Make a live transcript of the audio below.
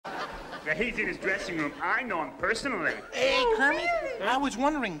He's in his dressing room. I know him personally. Hey, Kermit, I was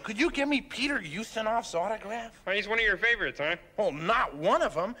wondering, could you give me Peter Ustinov's autograph? Oh, he's one of your favorites, huh? Well, not one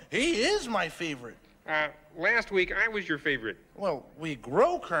of them. He is my favorite. Last week, I was your favorite. Well, we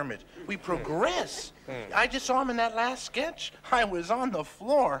grow, Kermit. We progress. I just saw him in that last sketch. I was on the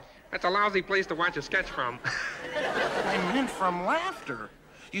floor. That's a lousy place to watch a sketch from. I meant from laughter.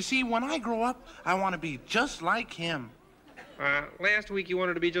 You see, when I grow up, I want to be just like him. Last week you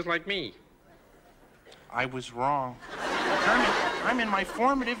wanted to be just like me. I was wrong. Kermit, I'm in my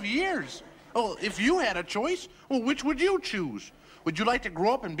formative years. Oh, if you had a choice, well, which would you choose? Would you like to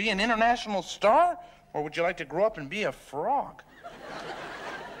grow up and be an international star? Or would you like to grow up and be a frog?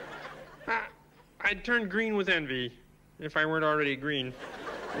 I'd turn green with envy, if I weren't already green.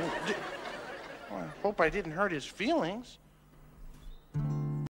 Well, I hope I didn't hurt his feelings.